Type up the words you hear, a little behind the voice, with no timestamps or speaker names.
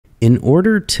In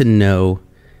order to know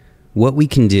what we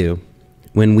can do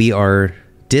when we are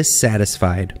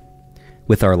dissatisfied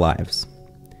with our lives,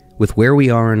 with where we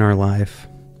are in our life,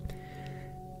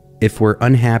 if we're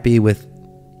unhappy with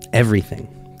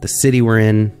everything, the city we're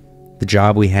in, the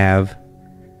job we have,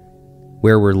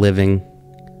 where we're living,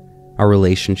 our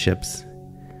relationships,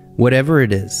 whatever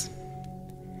it is,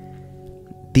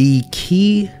 the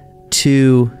key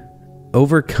to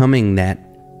overcoming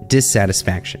that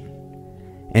dissatisfaction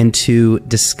and to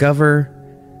discover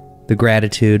the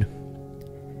gratitude,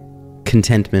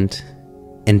 contentment,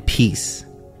 and peace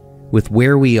with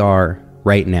where we are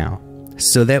right now,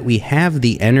 so that we have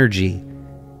the energy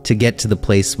to get to the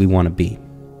place we want to be.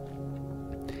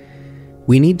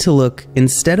 We need to look,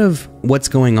 instead of what's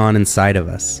going on inside of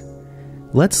us,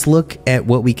 let's look at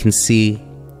what we can see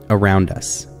around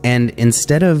us. And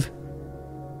instead of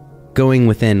going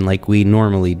within like we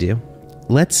normally do,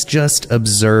 let's just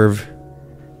observe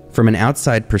from an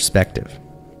outside perspective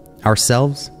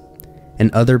ourselves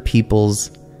and other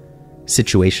people's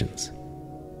situations.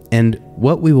 And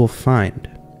what we will find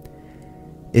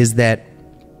is that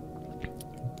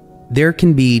there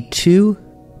can be two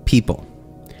people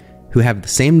who have the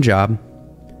same job,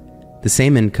 the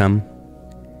same income,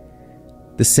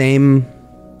 the same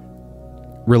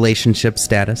relationship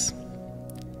status,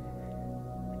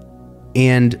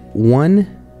 and one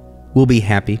will be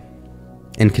happy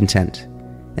and content,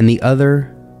 and the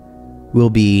other will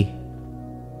be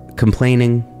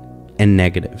complaining and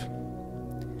negative.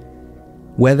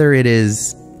 Whether it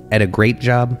is at a great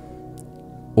job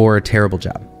or a terrible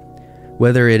job,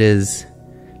 whether it is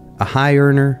a high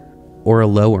earner or a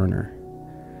low earner,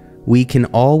 we can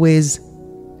always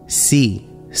see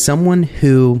someone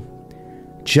who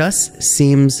just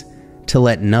seems to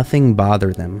let nothing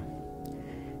bother them,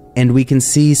 and we can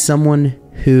see someone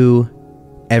who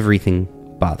everything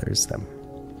bothers them.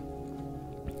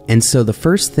 And so the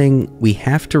first thing we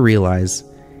have to realize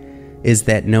is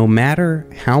that no matter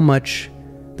how much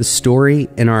the story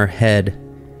in our head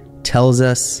tells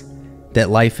us that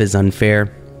life is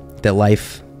unfair, that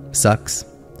life sucks,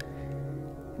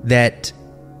 that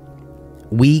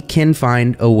we can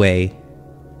find a way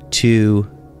to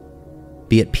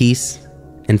be at peace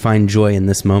and find joy in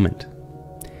this moment.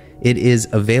 It is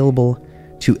available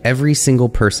to every single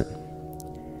person.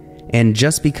 And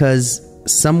just because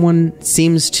someone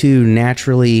seems to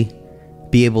naturally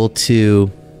be able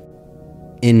to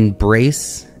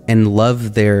embrace and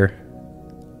love their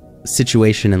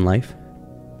situation in life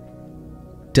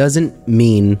doesn't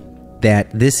mean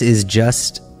that this is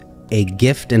just a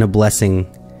gift and a blessing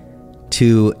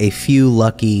to a few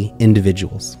lucky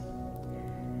individuals.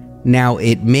 Now,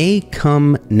 it may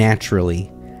come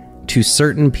naturally to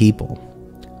certain people,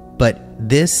 but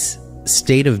this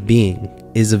state of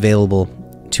being is available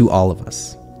to all of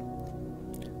us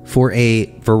for a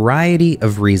variety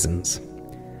of reasons.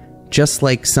 Just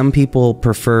like some people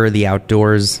prefer the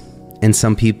outdoors and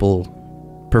some people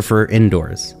prefer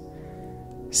indoors.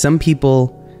 Some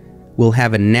people will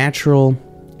have a natural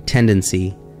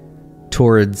tendency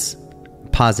towards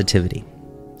positivity.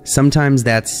 Sometimes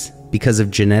that's because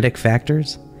of genetic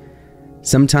factors.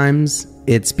 Sometimes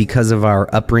it's because of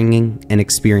our upbringing and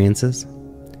experiences.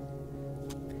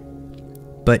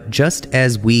 But just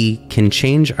as we can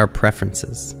change our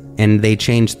preferences, and they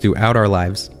change throughout our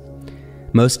lives,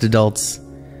 most adults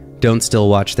don't still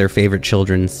watch their favorite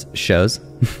children's shows.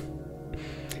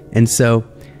 And so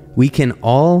we can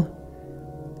all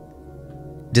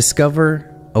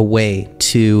discover a way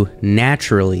to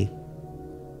naturally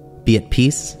be at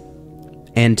peace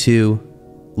and to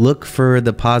look for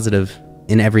the positive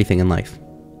in everything in life.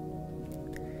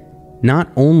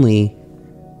 Not only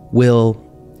will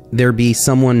there be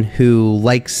someone who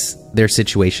likes their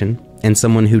situation and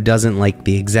someone who doesn't like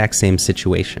the exact same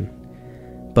situation,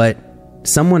 but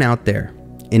someone out there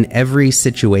in every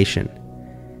situation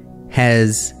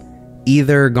has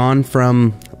either gone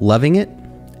from loving it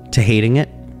to hating it,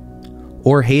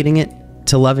 or hating it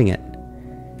to loving it.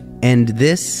 And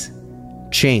this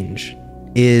change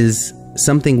is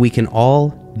something we can all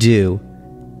do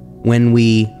when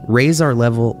we raise our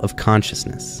level of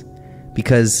consciousness,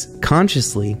 because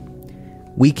consciously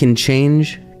we can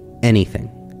change anything.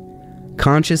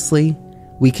 Consciously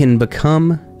we can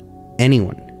become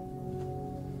anyone.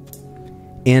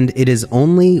 And it is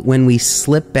only when we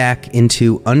slip back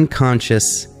into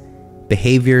unconscious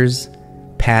behaviors,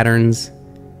 patterns,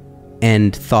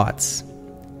 and thoughts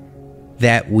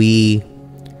that we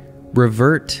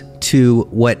revert to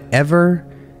whatever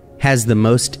has the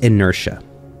most inertia.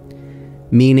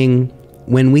 Meaning,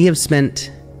 when we have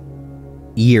spent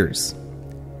years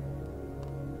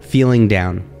feeling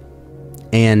down,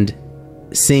 and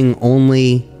seeing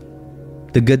only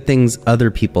the good things other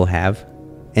people have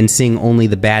and seeing only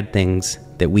the bad things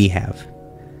that we have.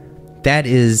 That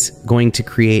is going to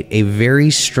create a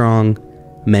very strong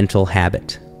mental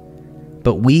habit.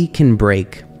 But we can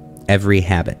break every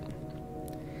habit.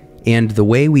 And the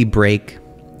way we break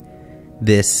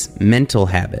this mental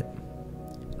habit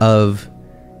of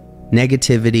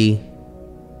negativity,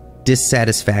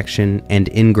 dissatisfaction, and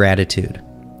ingratitude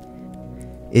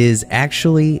is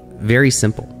actually very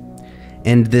simple.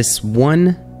 And this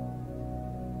one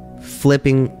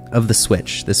flipping of the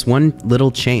switch, this one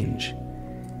little change,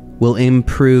 will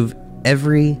improve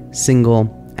every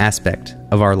single aspect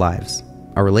of our lives,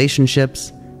 our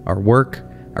relationships, our work,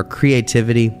 our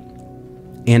creativity,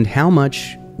 and how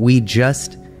much we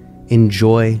just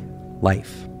enjoy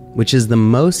life, which is the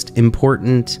most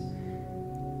important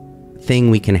thing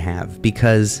we can have,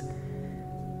 because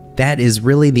that is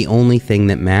really the only thing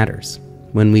that matters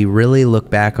when we really look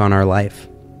back on our life.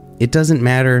 It doesn't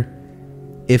matter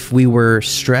if we were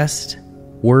stressed,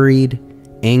 worried,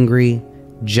 angry,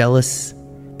 jealous,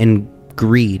 and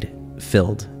greed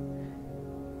filled,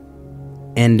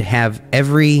 and have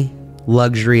every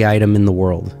luxury item in the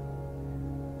world,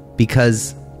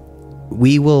 because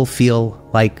we will feel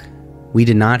like we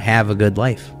did not have a good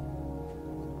life.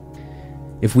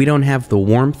 If we don't have the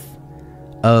warmth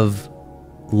of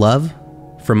love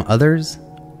from others,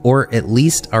 or at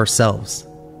least ourselves,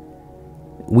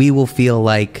 we will feel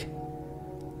like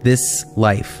this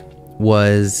life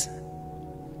was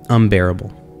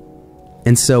unbearable.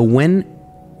 And so when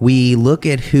we look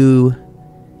at who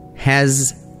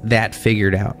has that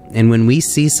figured out, and when we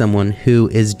see someone who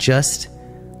is just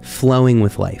flowing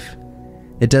with life,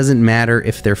 it doesn't matter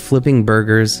if they're flipping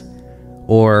burgers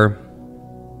or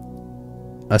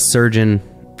a surgeon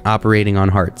operating on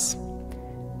hearts.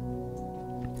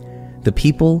 The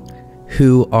people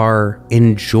who are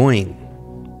enjoying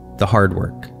the hard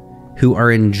work, who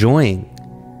are enjoying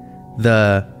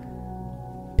the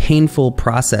painful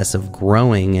process of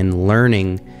growing and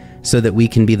learning so that we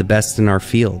can be the best in our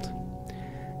field,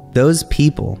 those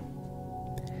people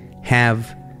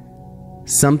have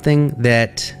something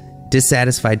that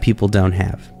dissatisfied people don't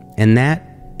have, and that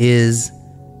is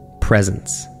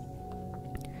presence.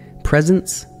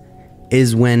 Presence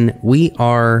is when we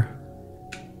are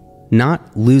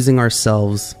not losing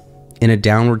ourselves in a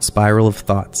downward spiral of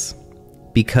thoughts,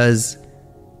 because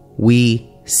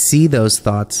we see those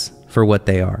thoughts for what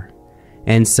they are.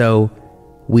 And so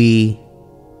we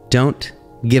don't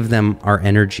give them our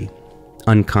energy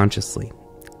unconsciously.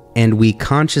 And we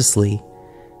consciously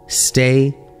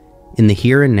stay in the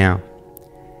here and now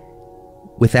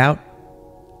without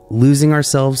losing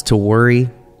ourselves to worry,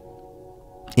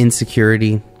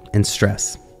 insecurity, and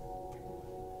stress.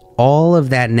 All of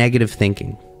that negative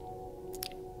thinking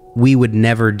we would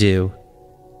never do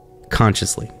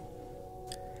consciously.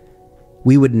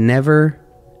 We would never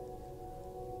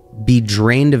be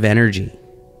drained of energy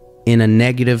in a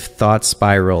negative thought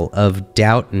spiral of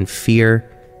doubt and fear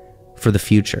for the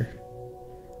future.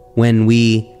 When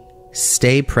we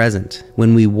stay present,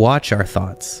 when we watch our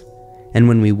thoughts, and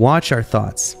when we watch our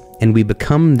thoughts and we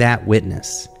become that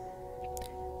witness,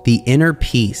 the inner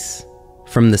peace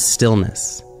from the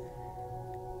stillness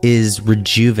is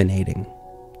rejuvenating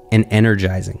and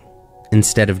energizing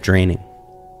instead of draining.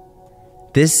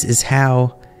 This is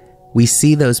how we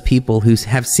see those people who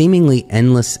have seemingly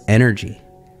endless energy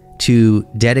to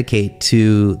dedicate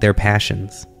to their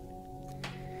passions.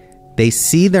 They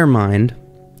see their mind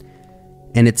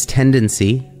and its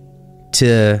tendency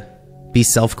to be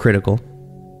self-critical,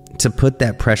 to put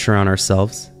that pressure on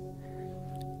ourselves,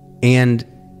 and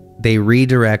they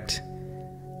redirect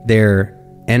their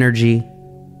energy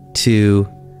to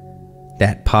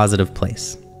that positive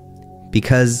place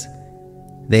because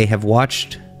they have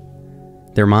watched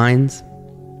their minds,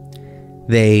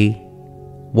 they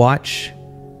watch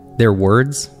their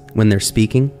words when they're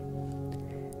speaking,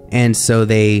 and so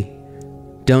they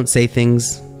don't say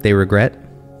things they regret.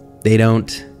 They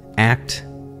don't act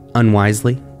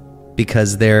unwisely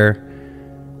because they're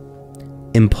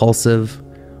impulsive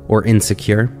or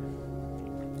insecure.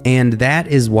 And that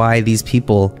is why these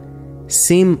people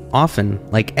seem often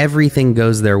like everything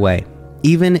goes their way.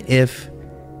 Even if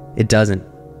it doesn't,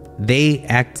 they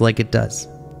act like it does.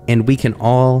 And we can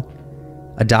all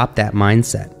adopt that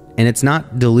mindset. And it's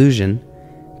not delusion,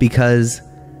 because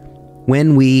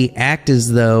when we act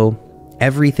as though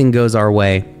everything goes our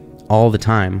way all the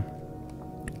time,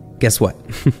 guess what?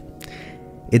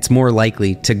 It's more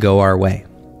likely to go our way.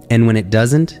 And when it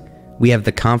doesn't, we have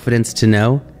the confidence to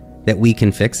know that we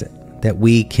can fix it, that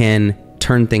we can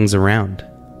turn things around.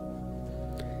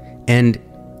 And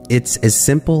it's as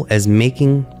simple as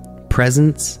making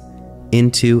presence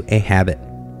into a habit,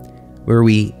 where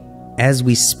we, as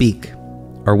we speak,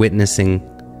 are witnessing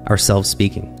ourselves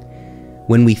speaking.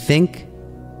 When we think,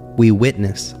 we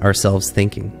witness ourselves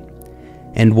thinking.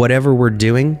 And whatever we're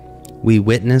doing, we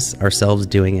witness ourselves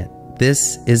doing it.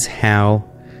 This is how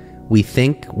we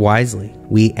think wisely,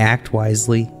 we act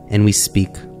wisely, and we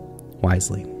speak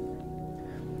wisely.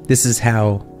 This is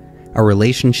how our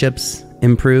relationships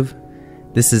improve.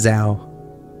 This is how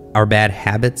our bad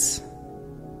habits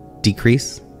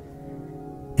decrease,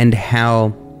 and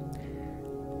how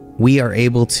we are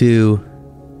able to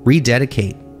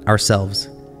rededicate ourselves,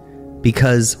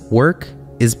 because work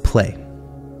is play.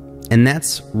 And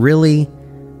that's really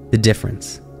the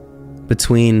difference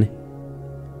between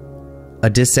a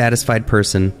dissatisfied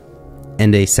person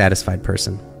and a satisfied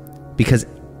person, because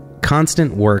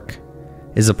constant work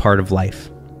is a part of life.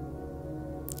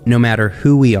 No matter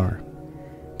who we are,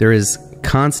 there is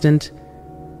constant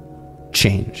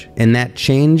change. And that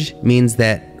change means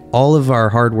that all of our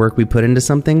hard work we put into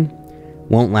something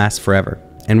won't last forever.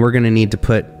 And we're going to need to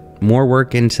put more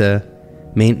work into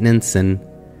maintenance and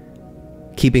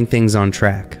keeping things on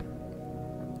track.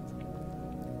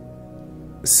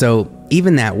 So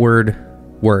even that word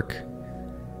work,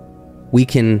 we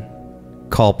can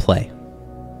call play.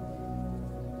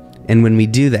 And when we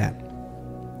do that,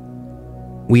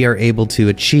 we are able to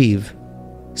achieve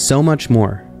so much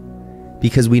more,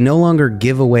 because we no longer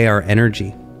give away our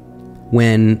energy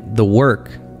when the work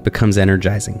becomes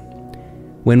energizing.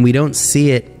 When we don't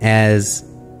see it as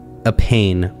a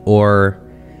pain or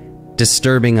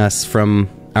disturbing us from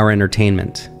our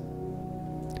entertainment.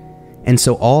 And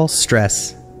so all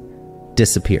stress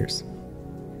disappears.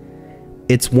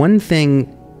 It's one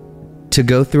thing to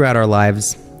go throughout our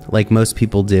lives like most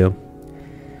people do,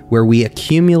 where we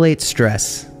accumulate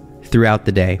stress throughout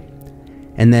the day,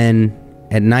 and then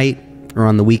at night or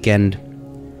on the weekend,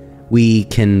 we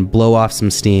can blow off some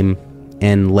steam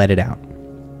and let it out.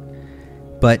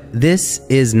 But this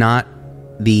is not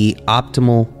the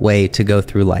optimal way to go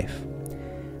through life.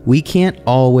 We can't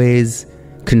always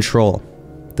control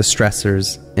the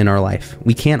stressors in our life.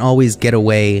 We can't always get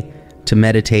away to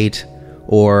meditate,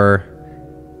 or,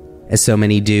 as so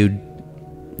many do,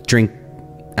 drink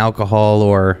alcohol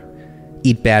or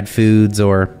eat bad foods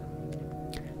or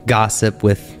gossip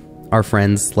with our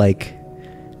friends like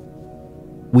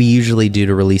we usually do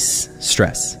to release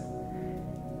stress.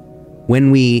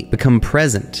 When we become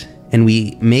present and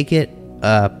we make it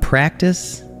a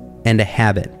practice and a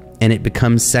habit, and it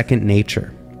becomes second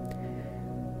nature,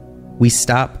 we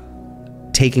stop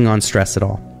taking on stress at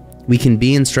all. We can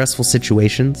be in stressful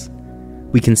situations.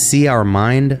 We can see our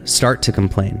mind start to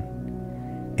complain,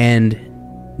 and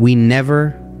we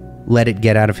never let it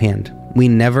get out of hand. We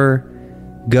never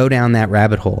go down that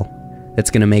rabbit hole that's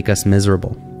going to make us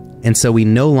miserable. And so we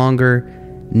no longer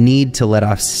need to let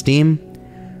off steam.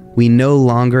 We no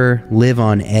longer live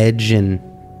on edge and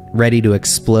ready to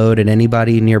explode at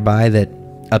anybody nearby that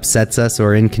upsets us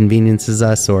or inconveniences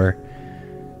us or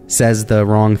says the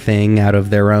wrong thing out of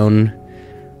their own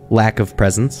lack of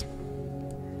presence.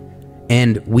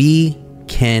 And we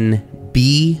can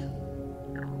be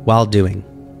while doing.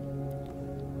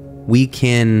 We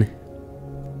can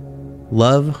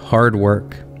love hard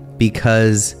work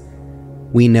because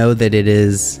we know that it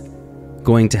is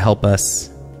going to help us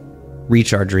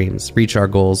reach our dreams, reach our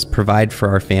goals, provide for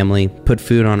our family, put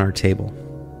food on our table.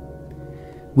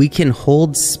 We can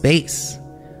hold space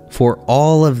for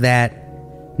all of that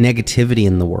negativity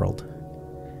in the world.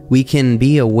 We can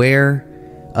be aware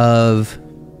of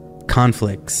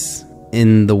conflicts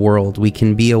in the world. We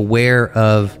can be aware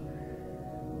of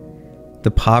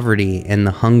the poverty and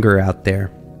the hunger out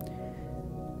there.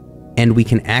 And we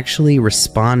can actually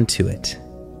respond to it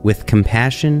with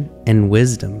compassion and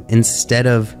wisdom instead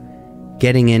of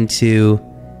getting into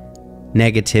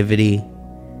negativity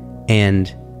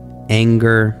and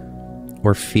anger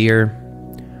or fear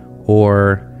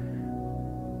or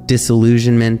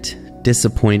disillusionment,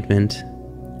 disappointment,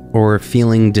 or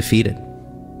feeling defeated.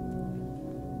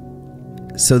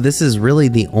 So this is really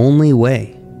the only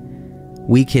way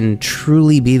we can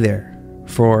truly be there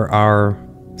for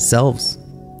ourselves,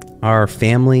 our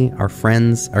family, our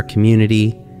friends, our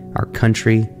community, our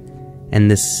country, and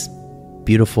this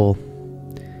beautiful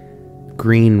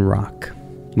green rock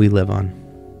we live on,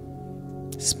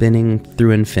 spinning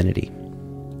through infinity.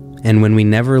 And when we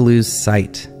never lose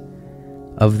sight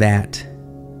of that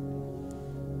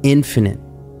infinite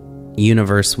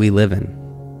universe we live in,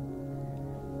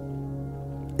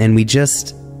 and we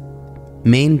just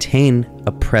maintain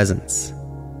a presence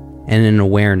and an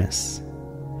awareness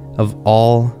of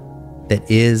all that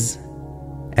is,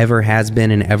 ever has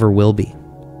been, and ever will be,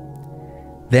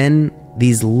 then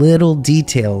these little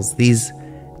details, these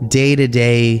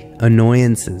day-to-day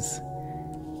annoyances,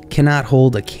 cannot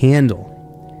hold a candle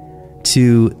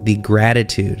to the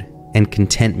gratitude and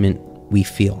contentment we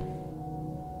feel.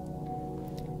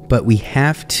 But we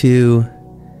have to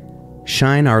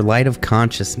shine our light of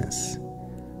consciousness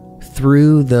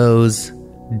through those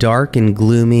dark and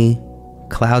gloomy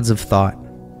clouds of thought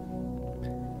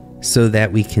so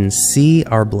that we can see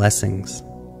our blessings,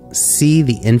 see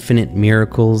the infinite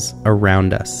miracles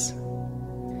around us.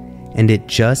 And it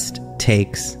just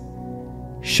takes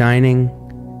shining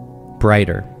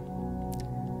brighter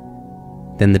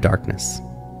than the darkness.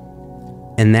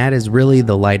 And that is really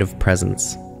the light of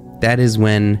presence. That is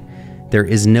when there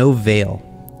is no veil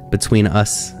between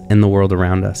us and the world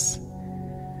around us.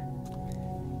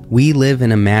 We live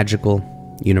in a magical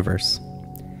universe.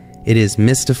 It is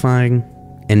mystifying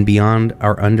and beyond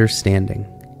our understanding.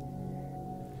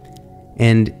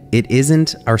 And it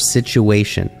isn't our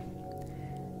situation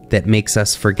that makes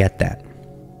us forget that.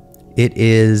 It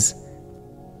is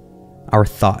our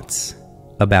thoughts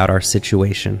about our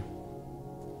situation.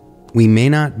 We may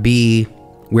not be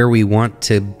where we want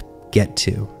to get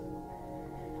to,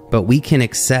 but we can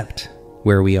accept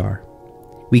where we are.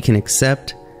 We can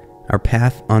accept our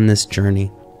path on this journey.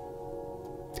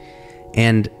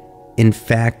 And in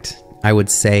fact, I would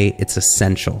say it's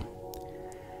essential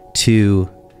to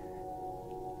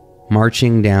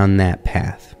marching down that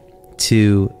path,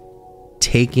 to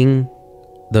taking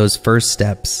those first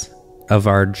steps of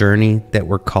our journey that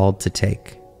we're called to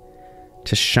take,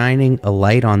 to shining a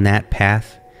light on that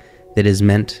path that is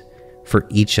meant for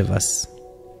each of us.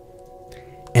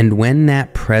 And when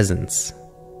that presence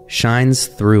shines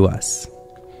through us,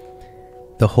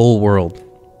 the whole world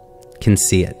can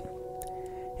see it,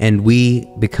 and we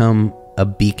become a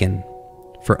beacon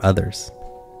for others,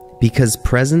 because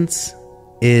presence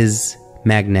is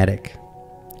magnetic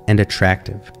and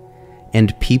attractive,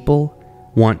 and people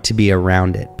want to be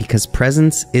around it, because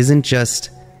presence isn't just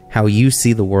how you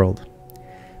see the world,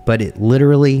 but it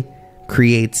literally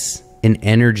creates an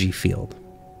energy field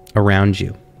around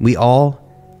you. We all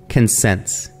can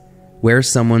sense where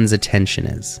someone's attention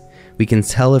is. We can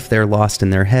tell if they're lost in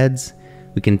their heads.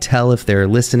 We can tell if they're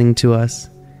listening to us.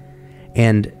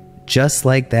 And just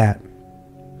like that,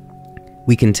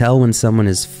 we can tell when someone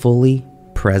is fully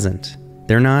present.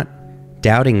 They're not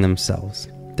doubting themselves.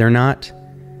 They're not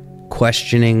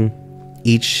questioning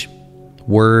each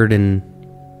word and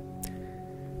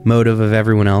motive of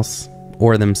everyone else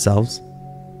or themselves.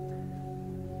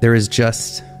 There is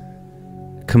just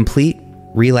complete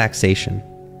relaxation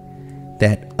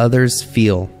that others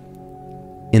feel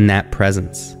in that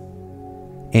presence.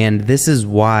 And this is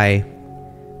why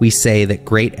we say that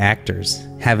great actors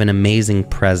have an amazing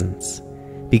presence,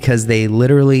 because they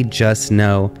literally just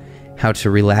know how to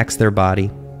relax their body,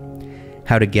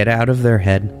 how to get out of their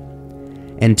head,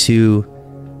 and to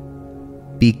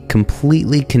be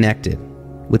completely connected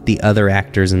with the other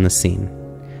actors in the scene.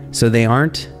 So they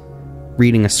aren't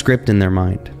reading a script in their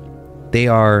mind. They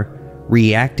are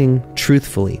reacting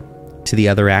truthfully to the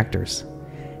other actors.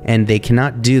 And they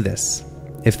cannot do this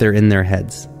if they're in their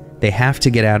heads. They have to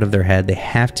get out of their head. They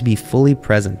have to be fully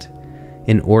present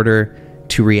in order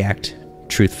to react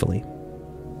truthfully.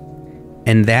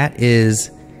 And that is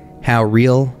how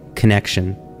real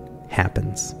connection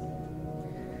happens.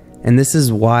 And this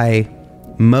is why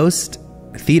most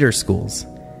theater schools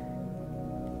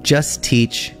just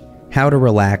teach how to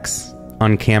relax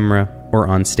on camera or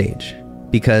on stage,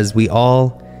 because we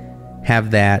all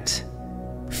have that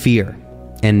fear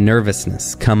and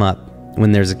nervousness come up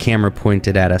when there's a camera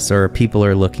pointed at us or people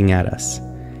are looking at us.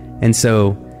 And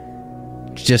so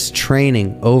just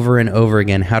training over and over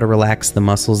again how to relax the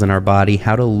muscles in our body,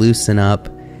 how to loosen up,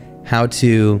 how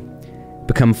to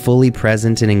become fully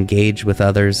present and engage with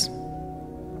others.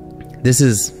 This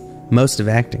is most of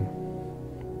acting.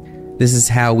 This is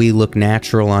how we look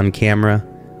natural on camera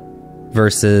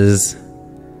versus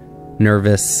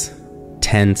nervous,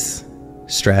 tense,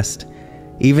 stressed.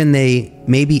 Even they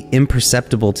may be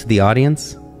imperceptible to the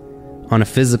audience on a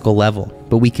physical level,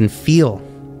 but we can feel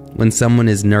when someone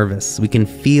is nervous. We can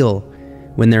feel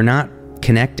when they're not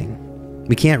connecting.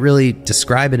 We can't really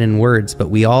describe it in words, but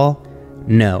we all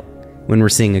know when we're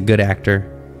seeing a good actor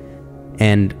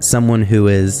and someone who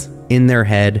is in their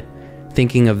head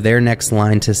thinking of their next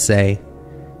line to say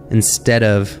instead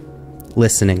of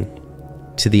listening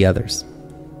to the others.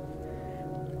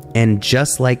 And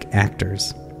just like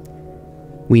actors,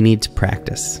 we need to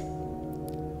practice.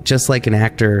 Just like an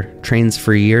actor trains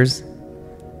for years,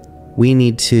 we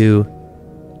need to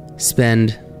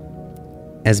spend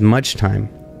as much time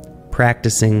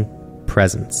practicing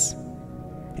presence.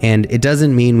 And it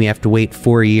doesn't mean we have to wait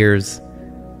 4 years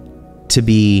to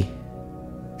be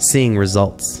seeing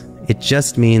results. It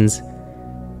just means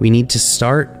we need to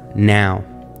start now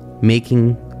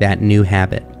making that new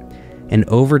habit. And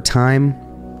over time,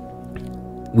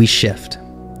 we shift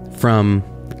from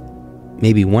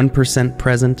maybe 1%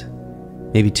 present,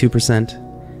 maybe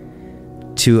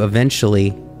 2%, to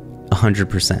eventually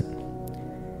 100%.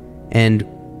 And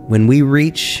when we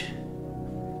reach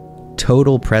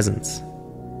total presence,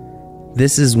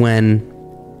 this is when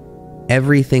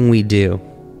everything we do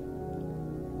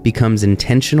becomes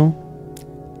intentional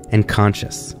and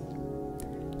conscious.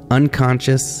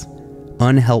 Unconscious,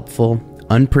 unhelpful,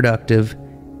 unproductive,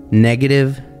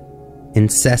 negative,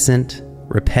 incessant,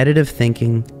 repetitive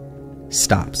thinking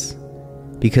stops,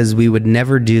 because we would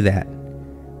never do that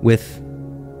with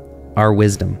our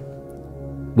wisdom,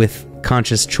 with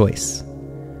conscious choice.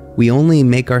 We only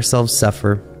make ourselves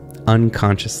suffer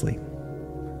unconsciously.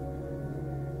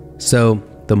 So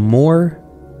the more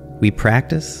we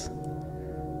practice,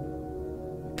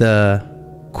 the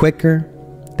quicker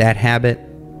that habit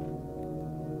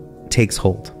takes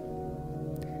hold.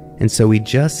 And so we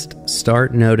just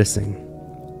start noticing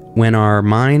when our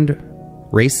mind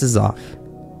races off.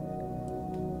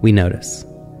 We notice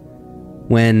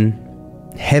when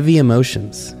heavy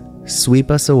emotions sweep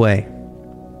us away.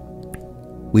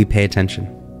 We pay attention.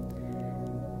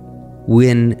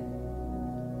 Whenever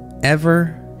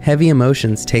heavy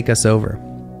emotions take us over,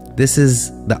 this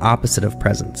is the opposite of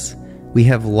presence. We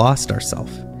have lost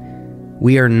ourselves.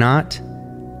 We are not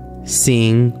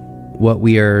seeing what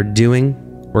we are doing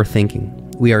or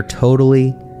thinking. We are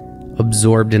totally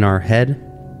absorbed in our head,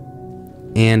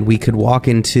 and we could walk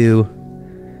into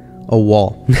a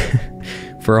wall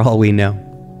for all we know.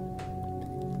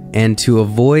 And to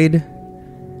avoid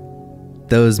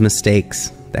those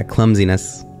mistakes, that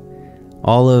clumsiness,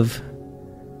 all of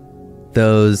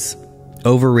those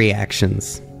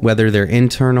overreactions, whether they're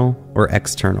internal or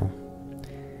external,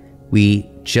 we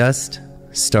just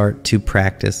start to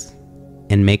practice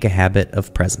and make a habit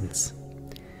of presence.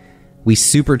 We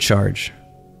supercharge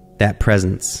that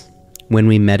presence when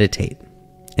we meditate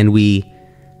and we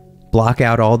block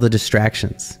out all the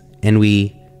distractions and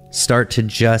we start to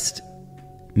just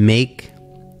make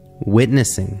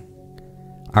witnessing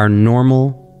our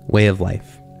normal way of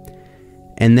life.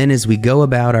 And then as we go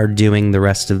about our doing the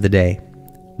rest of the day,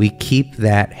 we keep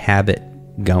that habit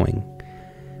going.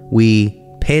 We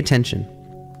pay attention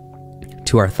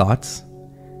to our thoughts,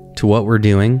 to what we're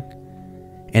doing,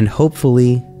 and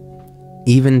hopefully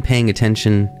even paying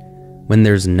attention when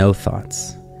there's no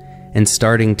thoughts, and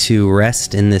starting to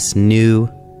rest in this new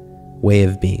way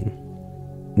of being.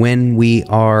 When we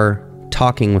are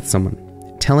talking with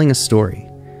someone, telling a story,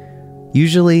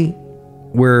 usually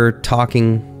we're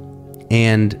talking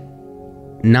and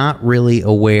not really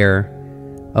aware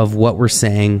of what we're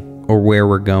saying or where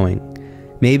we're going.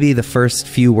 Maybe the first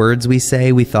few words we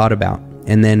say we thought about,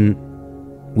 and then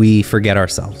we forget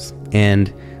ourselves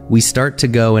and we start to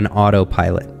go in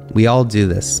autopilot. We all do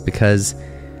this because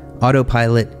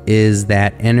autopilot is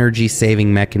that energy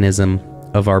saving mechanism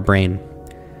of our brain.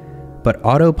 But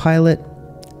autopilot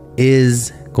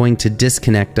is going to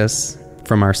disconnect us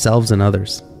from ourselves and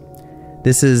others.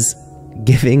 This is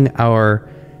giving our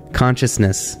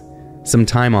consciousness some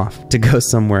time off to go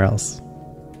somewhere else.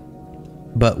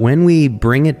 But when we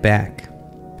bring it back,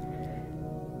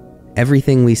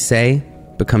 everything we say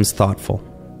becomes thoughtful.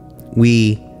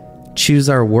 We choose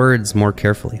our words more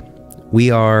carefully. We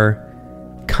are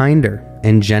kinder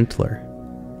and gentler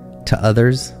to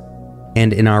others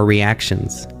and in our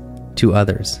reactions to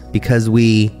others, because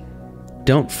we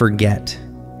don't forget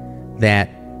that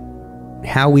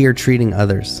how we are treating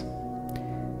others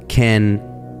can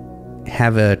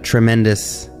have a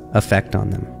tremendous effect on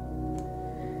them.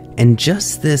 And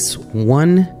just this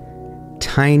one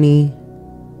tiny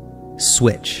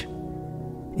switch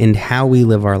in how we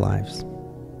live our lives,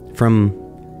 from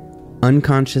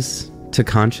unconscious to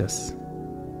conscious,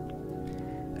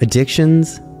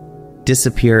 addictions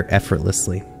disappear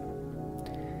effortlessly.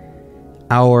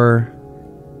 Our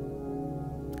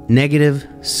negative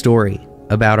story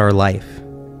about our life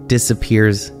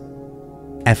disappears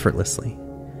effortlessly.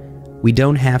 We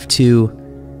don't have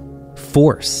to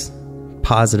force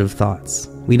positive thoughts.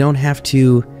 We don't have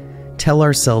to tell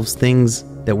ourselves things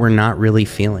that we're not really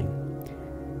feeling,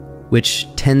 which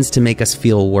tends to make us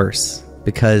feel worse,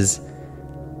 because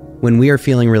when we are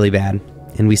feeling really bad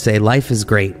and we say life is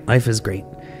great,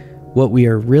 what we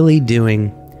are really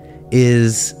doing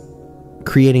is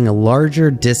creating a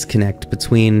larger disconnect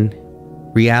between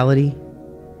reality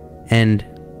and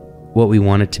what we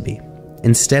want it to be.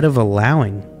 Instead of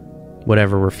allowing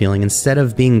whatever we're feeling, instead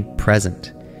of being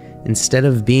present, instead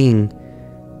of being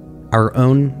our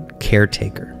own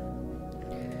caretaker.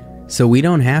 So we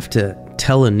don't have to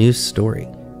tell a new story.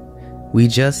 We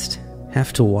just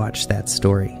have to watch that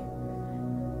story.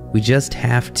 We just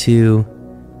have to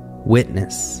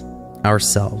witness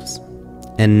ourselves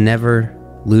and never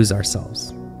lose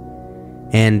ourselves.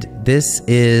 And this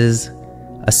is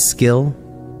a skill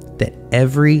that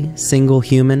every single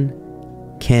human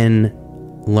can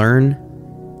learn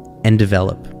and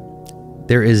develop.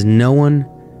 There is no one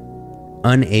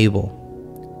unable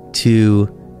to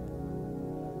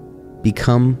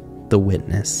become the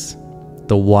witness,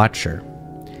 the watcher,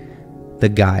 the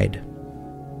guide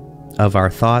of our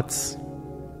thoughts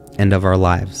and of our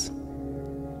lives.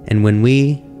 And when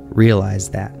we realize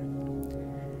that,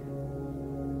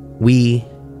 we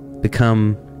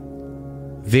become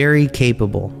very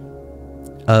capable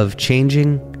of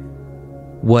changing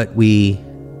what we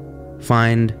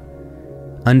find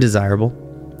undesirable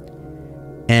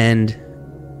and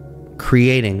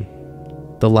creating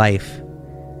the life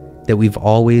that we've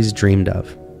always dreamed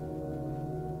of.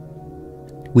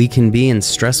 We can be in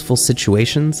stressful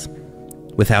situations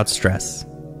without stress.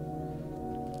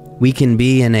 We can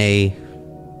be in a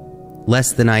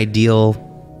less than ideal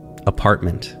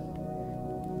apartment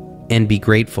and be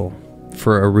grateful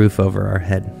for a roof over our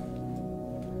head.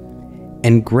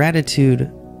 And gratitude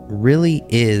really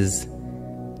is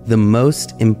the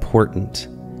most important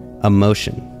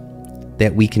emotion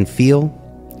that we can feel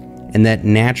and that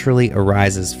naturally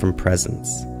arises from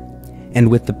presence. And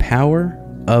with the power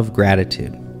of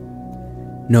gratitude,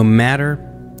 no matter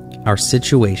our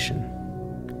situation,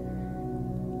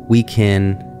 we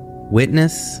can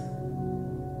witness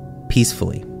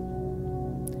peacefully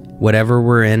whatever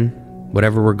we're in,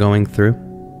 whatever we're going through.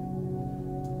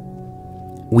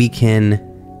 We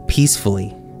can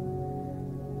peacefully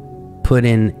put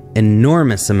in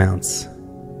enormous amounts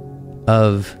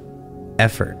of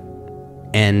effort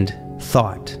and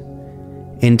thought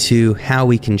into how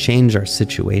we can change our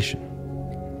situation.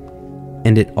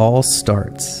 And it all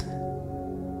starts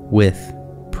with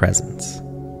presence.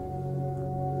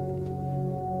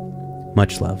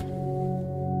 Much love.